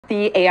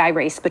the AI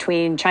race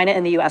between China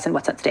and the US and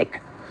what's at stake?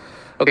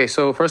 Okay,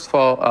 so first of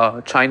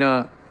all,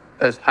 China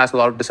has a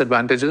lot of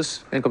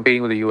disadvantages in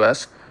competing with the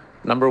US.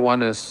 Number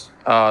one is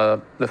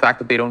the fact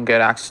that they don't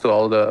get access to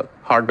all the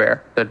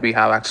hardware that we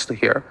have access to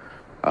here.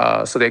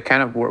 So they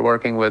kind of were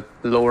working with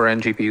lower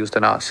end GPUs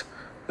than us.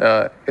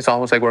 It's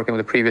almost like working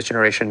with the previous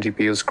generation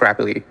GPUs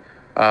crappily.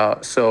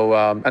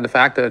 And the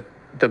fact that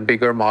the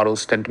bigger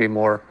models tend to be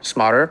more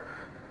smarter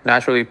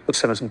naturally puts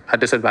them at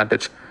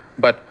disadvantage.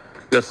 But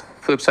the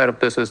flip side of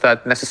this is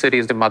that necessity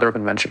is the mother of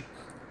invention.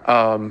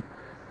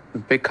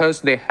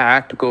 Because they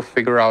had to go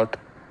figure out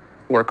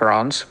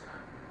workarounds,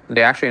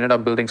 they actually ended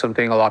up building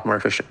something a lot more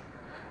efficient.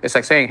 It's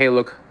like saying, hey,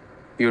 look,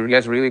 you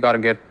guys really got to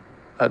get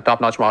a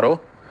top-notch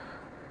model,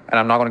 and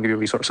I'm not going to give you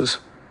resources.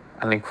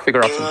 And like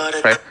figure out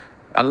something, right?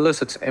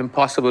 Unless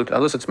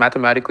it's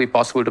mathematically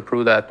possible to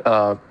prove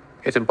that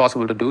it's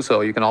impossible to do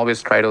so, you can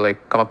always try to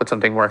like come up with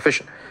something more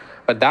efficient.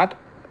 But that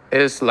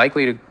is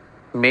likely to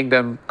make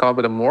them come up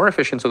with a more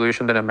efficient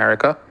solution than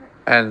America.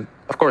 And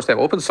of course, they have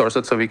open sourced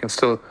it, so we can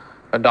still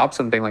adopt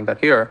something like that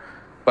here.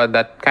 But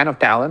that kind of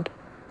talent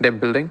they're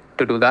building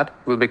to do that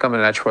will become an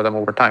edge for them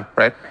over time,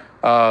 right?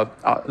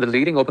 The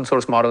leading open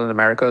source model in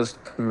America is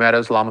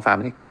Meta's Llama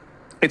family.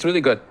 It's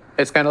really good.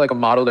 It's kind of like a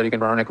model that you can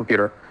run on a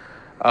computer.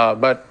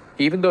 But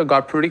even though it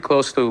got pretty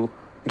close to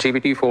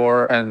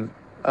GPT-4 and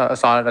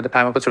Sonnet at the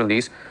time of its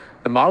release,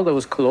 the model that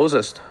was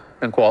closest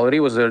in quality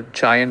was the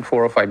giant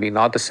 405B,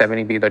 not the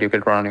 70B that you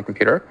could run on your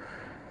computer.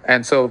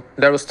 And so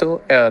there was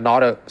still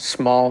not a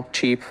small,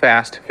 cheap,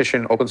 fast,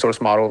 efficient open source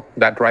model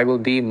that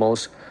rivaled the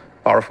most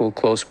powerful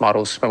closed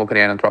models from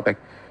OpenAI and Anthropic.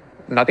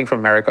 Nothing from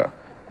America,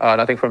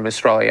 nothing from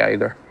Mistral AI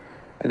either.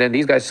 And then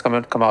these guys come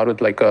out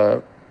with like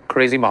a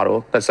crazy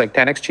model that's like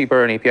 10x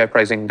cheaper in API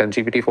pricing than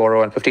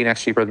GPT-4o and 15x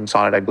cheaper than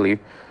Sonnet, I believe.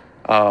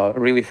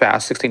 Really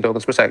fast, 60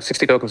 tokens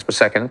per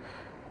second,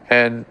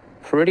 and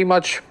pretty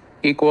much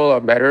equal or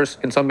better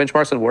in some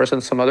benchmarks and worse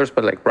in some others,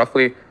 but like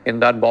roughly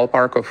in that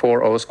ballpark of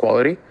 4O's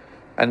quality.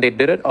 And they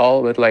did it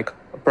all with like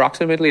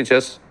approximately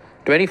just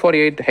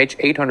 2048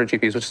 H800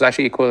 GPUs, which is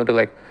actually equivalent to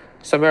like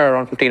somewhere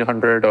around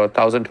 1500 or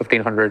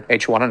 1500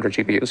 H100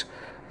 GPUs.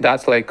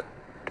 That's like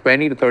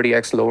 20 to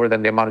 30x lower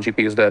than the amount of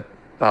GPUs that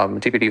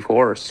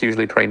GPT-4 is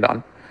usually trained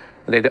on.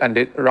 They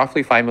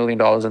roughly $5 million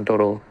in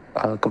total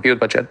compute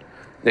budget.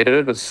 They did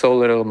it with so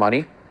little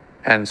money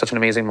and such an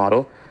amazing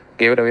model,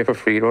 gave it away for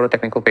free, wrote a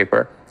technical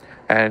paper,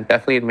 and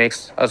definitely it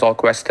makes us all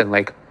question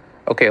like,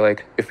 okay,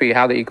 like if we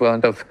have the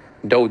equivalent of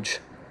Doge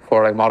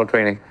for like model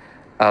training,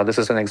 this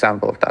is an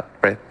example of that,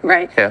 right?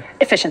 Right. Yeah.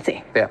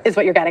 Efficiency is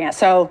what you're getting at.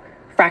 So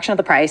fraction of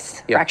the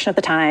price, fraction of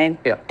the time,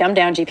 dumbed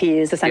down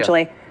GPUs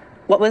essentially.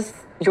 What was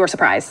your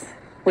surprise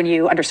when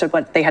you understood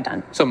what they had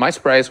done? So my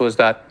surprise was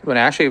that when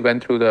I actually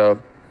went through the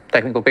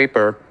technical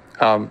paper,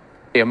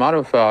 the amount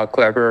of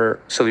clever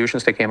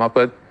solutions they came up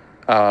with.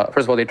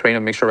 First of all, they train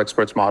a mixture of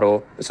experts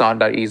model. It's not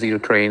that easy to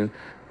train.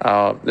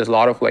 There's a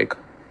lot of like,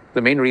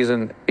 the main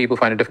reason people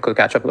find it difficult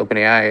to catch up with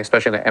OpenAI,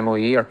 especially in the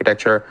MOE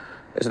architecture,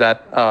 is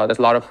that there's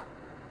a lot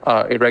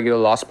of irregular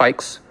loss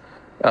spikes.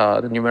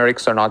 The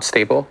numerics are not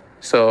stable.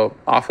 So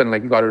often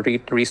like you got to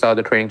restart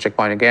the training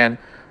checkpoint again,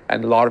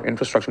 and a lot of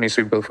infrastructure needs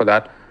to be built for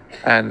that.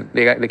 And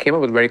they came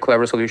up with very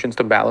clever solutions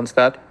to balance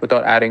that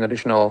without adding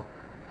additional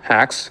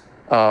hacks.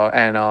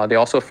 And they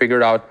also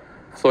figured out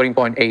floating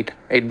point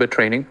 8-bit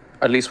training,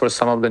 at least for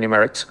some of the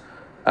numerics.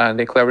 And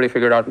they cleverly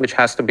figured out which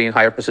has to be in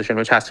higher precision,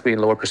 which has to be in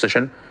lower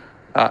precision.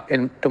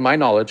 To my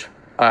knowledge,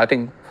 I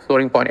think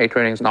floating point 8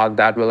 training is not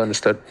that well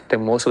understood. I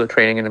think most of the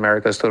training in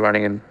America is still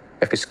running in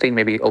FP16,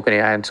 maybe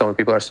OpenAI, and some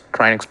people are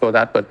trying to explore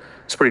that, but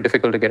it's pretty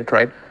difficult to get it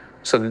right.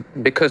 So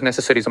because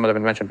necessity is some of the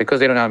invention, because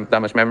they don't have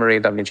that much memory,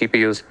 that many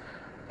GPUs,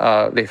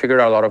 they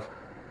figured out a lot of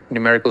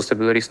numerical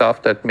stability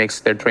stuff that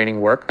makes their training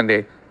work. And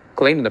they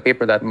claimed in the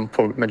paper that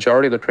for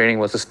majority of the training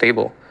was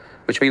stable,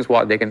 which means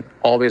what? They can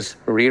always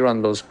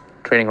rerun those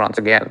training runs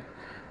again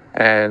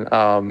and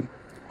on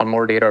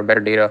more data or better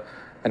data.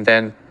 And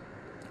then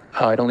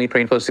it only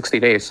trained for 60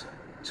 days.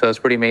 So it's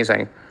pretty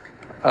amazing.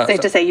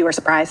 Safe to say you were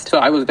surprised. So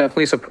I was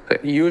definitely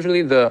surprised.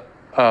 Usually the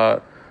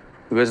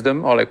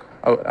wisdom, or like,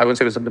 I wouldn't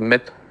say wisdom, the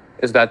myth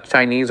is that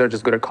Chinese are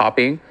just good at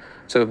copying.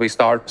 So if we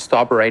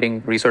stop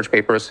writing research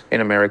papers in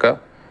America,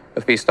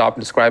 if we stop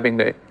describing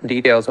the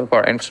details of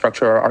our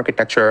infrastructure or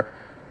architecture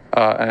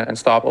and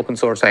stop open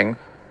sourcing,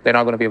 they're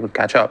not going to be able to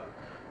catch up.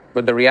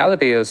 But the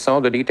reality is some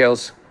of the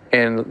details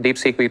in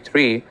DeepSeek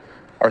V3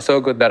 are so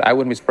good that I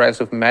wouldn't be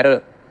surprised if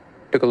Meta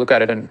took a look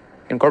at it and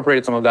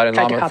incorporated some of that in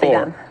Llama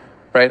 4.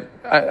 Right?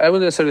 I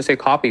wouldn't necessarily say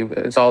copy.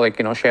 It's all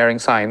like, sharing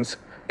science,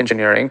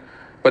 engineering.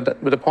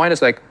 But the point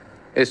is like,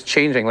 it's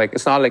changing. Like,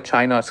 it's not like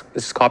China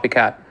is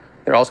copycat.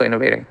 They're also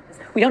innovating.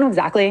 We don't know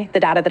exactly the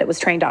data that it was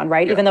trained on,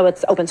 right? Even though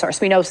it's open source.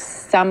 We know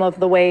some of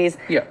the ways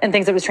and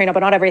things it was trained on,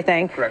 but not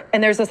everything. Correct.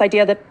 And there's this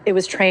idea that it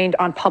was trained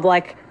on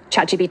public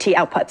ChatGPT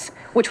outputs,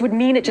 which would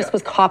mean it just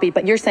was copied.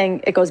 But you're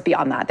saying it goes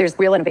beyond that. There's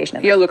real innovation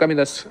in it. Yeah, look, I mean,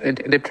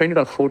 they've trained it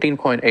on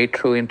 14.8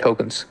 trillion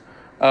tokens.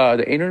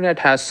 The internet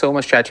has so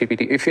much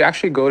ChatGPT. If you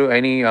actually go to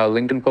any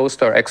LinkedIn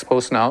post or X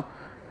post now,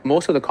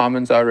 most of the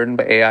comments are written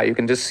by AI. You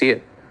can just see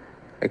it.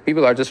 Like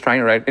people are just trying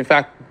to write. In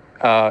fact,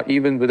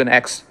 even within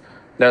X,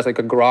 there's like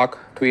a Grok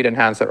tweet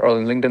enhancer, or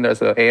in LinkedIn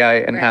there's an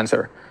AI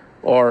enhancer,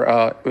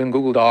 or in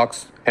Google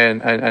Docs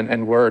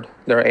and Word,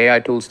 there are AI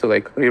tools to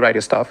like rewrite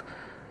your stuff.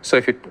 So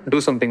if you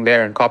do something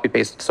there and copy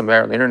paste it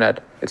somewhere on the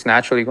internet, it's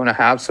naturally going to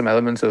have some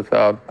elements of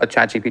a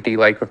ChatGPT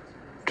like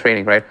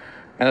training, right?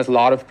 And there's a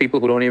lot of people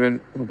who don't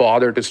even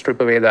bother to strip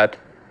away that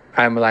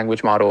I'm a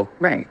language model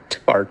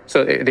part.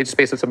 So they just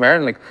paste it somewhere,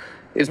 and like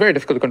it's very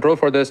difficult to control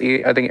for this.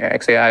 I think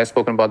XAI has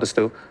spoken about this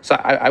too. So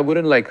I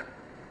wouldn't like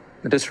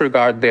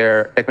disregard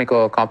their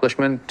technical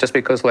accomplishment just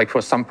because like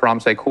for some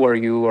prompts like who are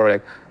you or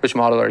like which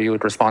model are you,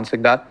 it responds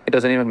like that. It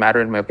doesn't even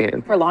matter in my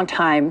opinion. For a long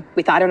time,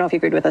 we thought, I don't know if you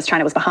agreed with this,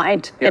 China was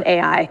behind in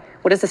AI.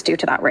 What does this do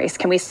to that race?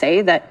 Can we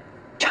say that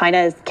China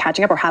is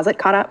catching up, or has it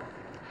caught up?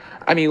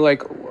 I mean,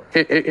 like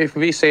if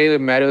we say that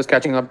Meta is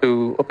catching up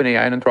to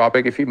OpenAI and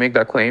Anthropic, if you make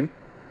that claim,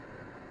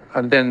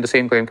 then the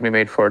same claim can be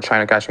made for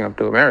China catching up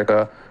to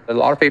America. There are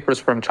a lot of papers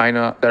from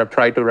China that have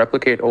tried to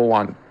replicate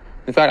O1.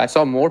 In fact, I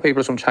saw more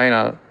papers from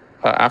China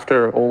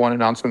after O1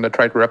 announcement that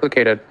tried to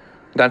replicate it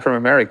than from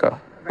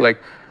America.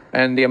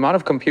 And the amount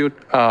of compute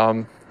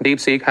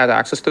DeepSeek has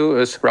access to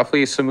is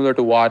roughly similar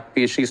to what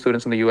PhD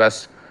students in the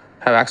US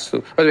have access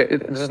to. By the way,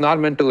 this is not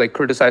meant to like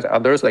criticize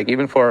others. Like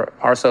even for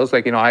ourselves,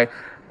 like,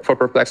 for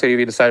Perplexity,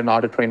 we decided not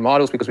to train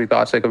models because we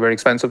thought it's like a very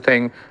expensive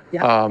thing.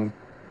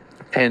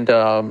 And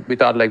we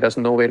thought like there's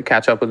no way to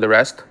catch up with the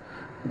rest.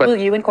 But will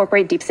you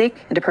incorporate DeepSeek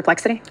into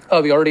Perplexity?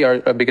 We already are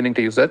beginning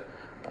to use it.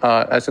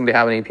 I think they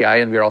have an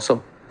API, and we're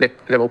also, they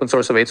have open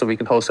source of it, so we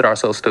can host it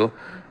ourselves too.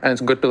 And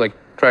it's good to like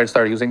try to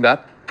start using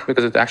that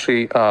because it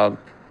actually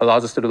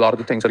allows us to do a lot of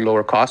the things at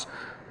lower cost.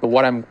 But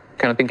what I'm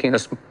kind of thinking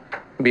is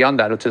beyond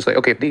that, which is like,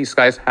 okay, if these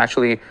guys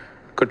actually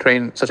could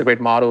train such a great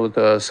model with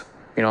this,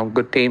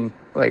 good team,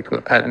 like,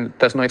 and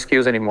there's no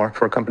excuse anymore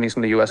for companies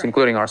in the US,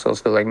 including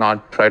ourselves, to like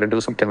not try to do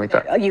something like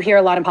that. You hear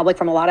a lot in public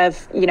from a lot of,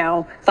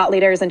 thought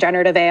leaders in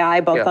generative AI,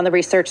 both on the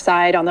research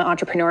side, on the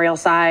entrepreneurial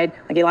side,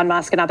 like Elon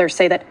Musk and others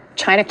say that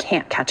China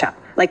can't catch up.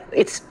 Like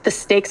the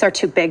stakes are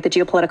too big, the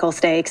geopolitical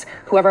stakes.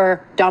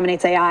 Whoever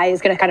dominates AI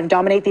is going to kind of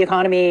dominate the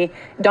economy,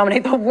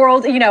 dominate the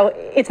world.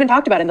 It's been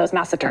talked about in those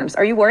massive terms.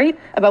 Are you worried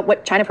about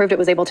what China proved it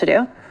was able to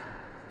do?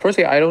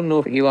 Firstly, I don't know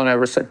if Elon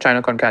ever said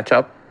China can't catch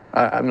up.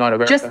 I'm not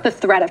aware. Just the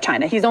threat of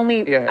China. He's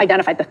only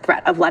identified the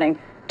threat of letting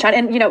China.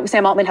 And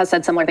Sam Altman has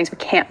said similar things. We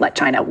can't let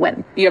China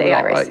win the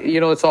AI race.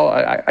 It's all.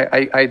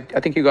 I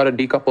think you got to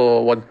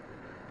decouple what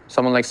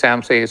someone like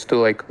Sam says to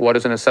like what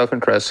is in his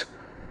self-interest,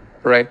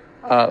 right?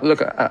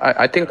 Look,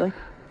 I think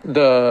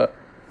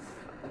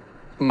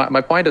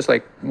my point is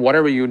like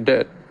whatever you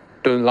did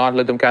to not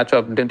let them catch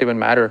up didn't even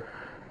matter.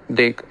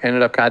 They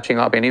ended up catching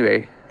up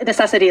anyway.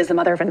 Necessity is the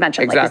mother of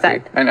invention. Exactly.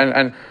 Like you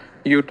said.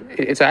 And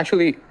it's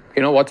actually.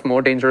 What's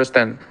more dangerous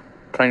than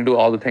trying to do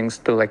all the things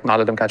to like not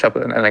let them catch up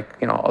and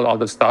all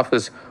this stuff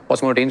is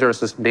what's more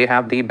dangerous is they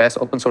have the best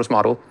open source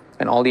model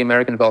and all the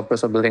American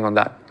developers are building on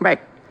that. Right.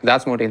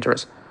 That's more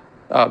dangerous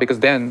because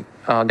then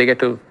they get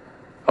to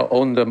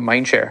own the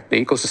mind share,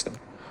 the ecosystem.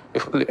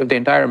 If the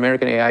entire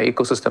American AI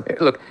ecosystem,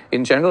 look,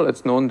 in general,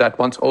 it's known that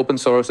once open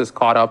source is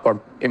caught up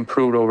or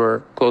improved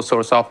over closed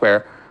source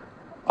software,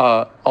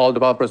 all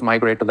developers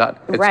migrate to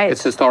that.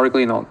 It's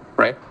historically known,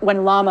 right?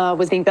 When Llama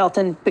was being built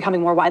and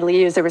becoming more widely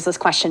used, there was this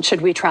question,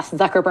 should we trust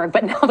Zuckerberg?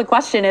 But now the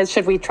question is,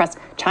 should we trust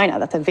China?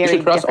 That's a very You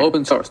should trust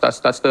open source. That's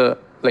the,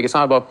 like, it's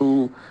not about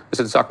who, is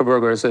it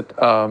Zuckerberg or is it...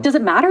 Does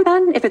it matter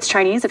then, if it's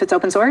Chinese, if it's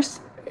open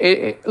source?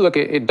 Look,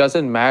 it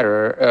doesn't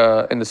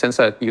matter in the sense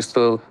that you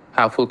still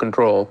have full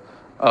control.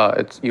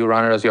 You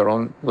run it as your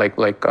own,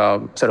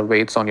 set of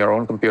weights on your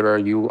own computer.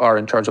 You are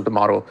in charge of the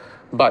model.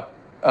 But...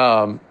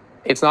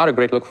 it's not a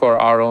great look for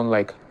our own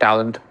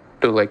talent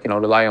to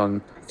rely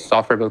on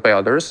software built by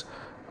others.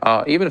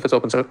 Even if it's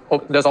open source,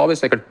 there's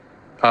always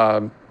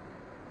a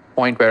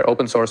point where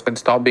open source can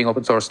stop being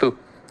open source too,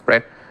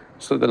 right?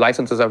 So the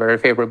licenses are very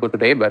favorable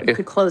today, but you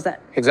could close it.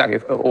 Exactly.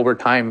 If over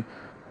time,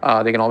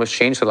 they can always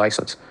change the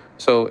license.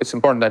 So it's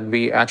important that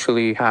we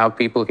actually have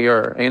people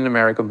here in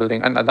America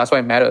building, and that's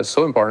why Meta is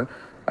so important.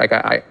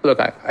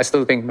 I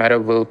still think Meta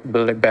will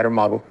build a better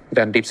model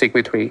than DeepSeek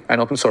V3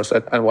 and open source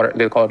it, and what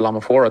they'll call it Llama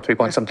 4 or 3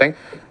 point something.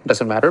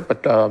 Doesn't matter.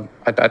 But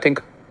I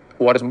think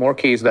what is more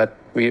key is that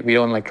we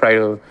don't try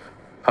to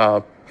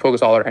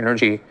focus all our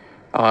energy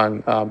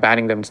on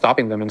banning them and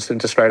stopping them and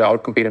just try to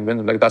outcompete and win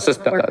them. That's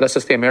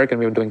just the American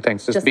way of doing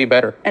things. Just be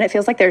better. And it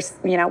feels like there's,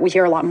 we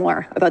hear a lot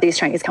more about these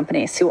Chinese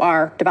companies who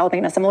are developing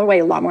in a similar way,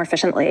 a lot more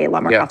efficiently, a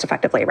lot more cost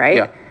effectively, right?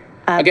 Yeah.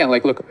 Again,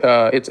 look,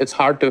 it's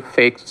hard to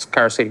fake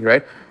scarcity,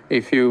 right?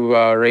 If you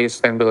raise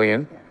 10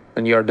 billion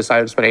and you're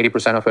decided to spend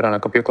 80% of it on a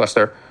compute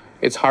cluster,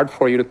 it's hard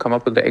for you to come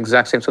up with the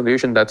exact same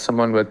solution that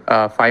someone with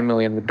 5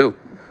 million would do.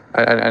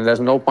 And there's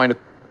no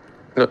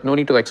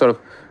need to sort of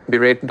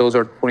berate those who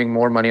are putting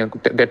more money.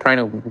 They're trying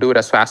to do it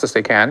as fast as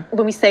they can.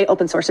 When we say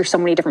open source, there's so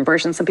many different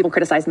versions. Some people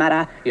criticize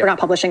Meta for not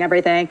publishing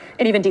everything.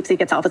 And even DeepSeek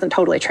itself isn't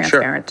totally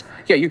transparent.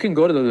 Sure. Yeah, you can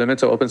go to the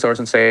limits of open source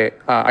and say,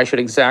 I should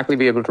exactly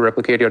be able to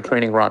replicate your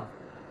training run.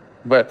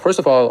 But first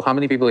of all, how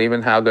many people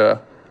even have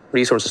the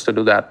resources to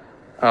do that?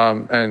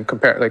 and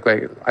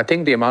compare, I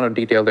think the amount of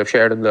detail they've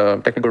shared in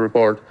the technical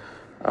report,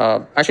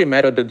 actually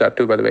Meta did that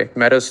too, by the way.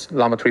 Meta's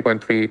Llama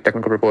 3.3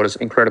 technical report is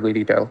incredibly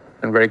detailed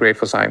and very great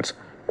for science.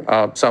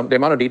 So the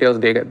amount of details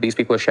these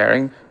people are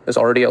sharing is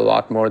already a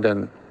lot more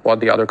than what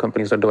the other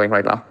companies are doing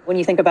right now. When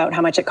you think about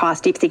how much it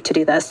cost DeepSeek to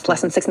do this, less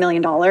than $6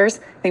 million,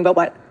 think about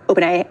what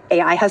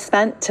OpenAI has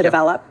spent to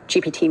develop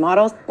GPT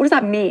models. What does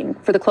that mean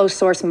for the closed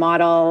source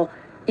model,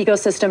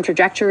 ecosystem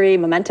trajectory,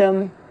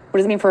 momentum? What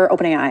does it mean for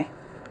OpenAI?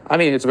 I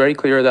mean, it's very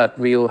clear that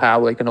we'll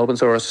have an open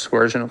source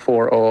version of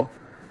 4.0 or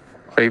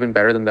even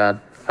better than that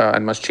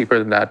and much cheaper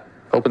than that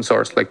open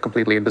source,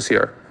 completely this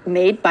year.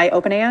 Made by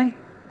OpenAI?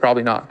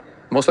 Probably not.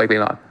 Most likely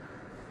not.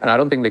 And I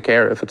don't think they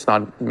care if it's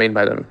not made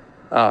by them.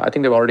 I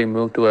think they've already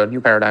moved to a new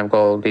paradigm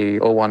called the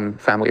O1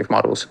 family of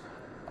models.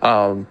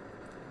 Look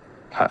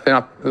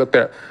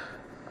there.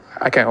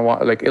 I can't,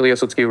 Ilya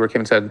Sutskever came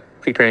and said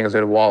pre-training is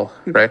at a wall,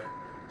 right?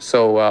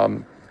 So, I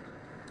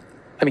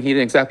mean, he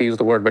didn't exactly use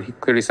the word, but he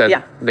clearly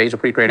said the age of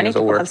pre-training is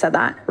over. Many people have said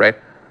that. Right?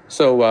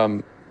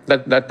 So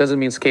that doesn't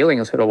mean scaling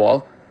has hit a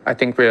wall. I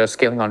think we're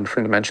scaling on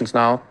different dimensions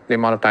now. The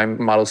amount of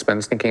time model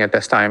spends thinking at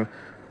test time,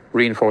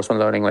 reinforcement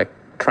learning,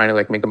 trying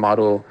to make the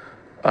model,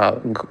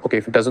 okay,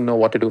 if it doesn't know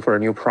what to do for a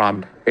new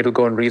prompt, it'll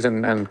go and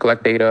reason and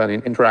collect data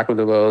and interact with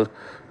the world,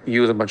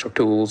 use a bunch of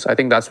tools. I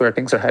think that's where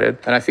things are headed.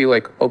 And I feel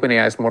like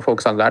OpenAI is more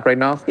focused on that right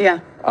now. Yeah.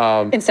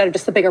 Instead of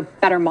just the bigger,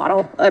 better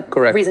model,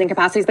 correct. Reasoning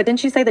capacities. But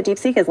didn't you say that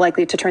DeepSeek is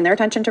likely to turn their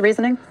attention to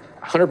reasoning?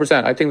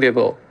 100%. I think they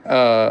will.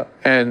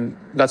 And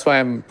that's why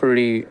I'm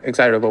pretty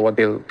excited about what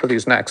they'll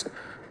produce next.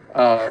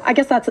 I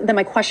guess then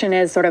my question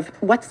is sort of,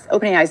 what's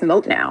OpenAI's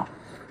moat now?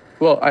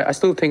 Well, I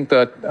still think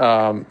that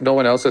no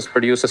one else has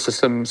produced a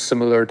system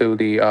similar to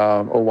the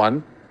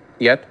O1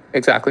 yet,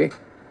 exactly.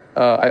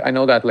 I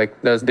know that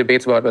there's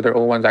debates about whether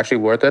O1 is actually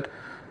worth it.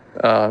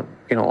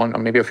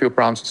 On maybe a few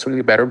prompts it's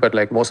really better,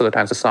 but most of the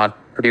times it's not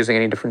producing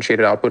any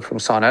differentiated output from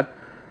Sonnet.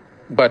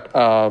 But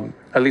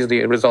at least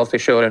the results they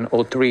showed in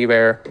O3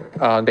 where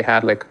they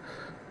had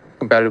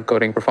competitive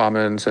coding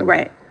performance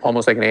and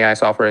almost an AI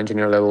software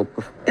engineer level.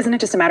 Isn't it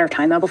just a matter of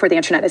time though before the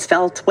internet is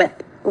filled with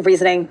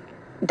reasoning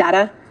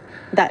data?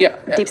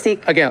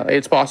 DeepSeek? Again,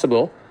 it's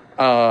possible.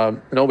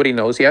 Nobody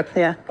knows yet.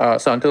 Yeah.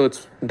 So until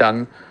it's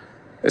done,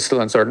 it's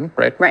still uncertain,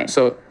 right? Right.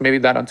 So maybe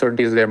that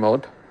uncertainty is their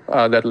mode,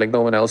 that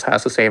no one else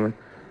has the same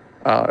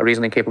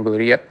reasoning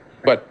capability yet.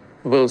 But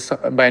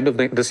by end of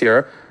this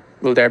year,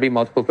 will there be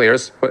multiple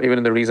players, even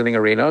in the reasoning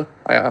arena?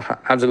 I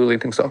absolutely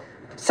think so.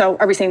 So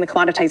are we seeing the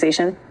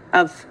commoditization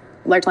of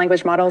large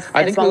language models?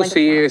 I think we'll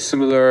see a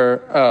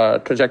similar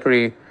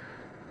trajectory,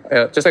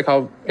 just like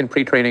how in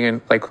pre-training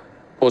and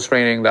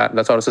post-training, that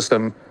sort of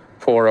system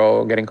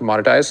 4.0 getting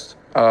commoditized,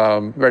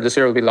 where this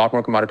year will be a lot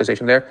more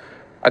commoditization there.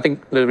 I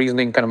think the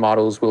reasoning kind of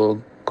models will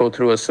go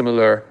through a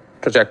similar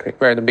trajectory,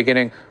 where in the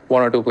beginning,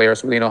 one or two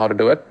players really know how to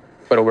do it,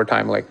 but over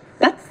time,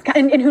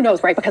 and who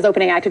knows, right? Because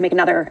OpenAI could make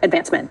another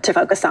advancement to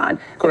focus on.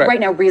 Correct. Right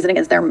now, reasoning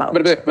is their mode.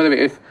 But by the way,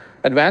 if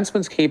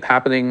advancements keep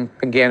happening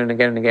again and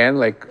again and again,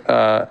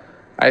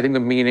 I think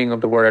the meaning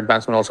of the word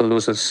advancement also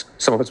loses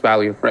some of its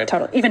value, right?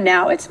 Totally. Even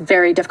now, it's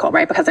very difficult,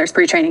 right? Because there's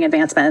pre-training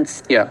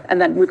advancements. Yeah.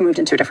 And then we've moved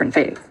into a different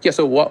phase. Yeah,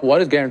 so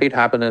what is guaranteed to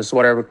happen is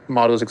whatever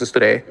models exist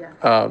today,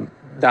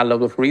 that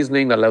level of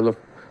reasoning, that level of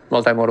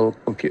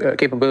multimodal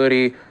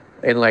capability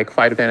in 5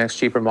 to 10x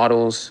cheaper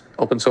models,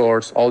 open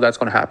source, all that's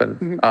going to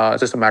happen.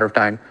 It's just a matter of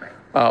time.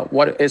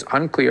 What is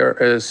unclear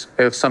is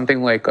if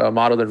something like a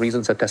model that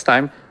reasons at test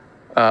time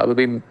will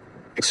be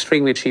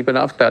extremely cheap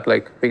enough that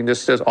we can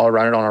just all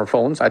run it on our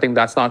phones. I think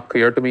that's not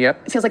clear to me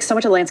yet. It feels like so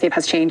much of the landscape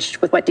has changed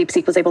with what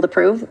DeepSeek was able to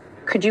prove.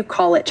 Could you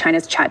call it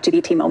China's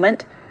ChatGPT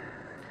moment?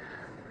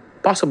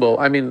 Possible.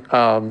 I mean,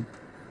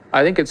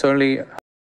 I think it certainly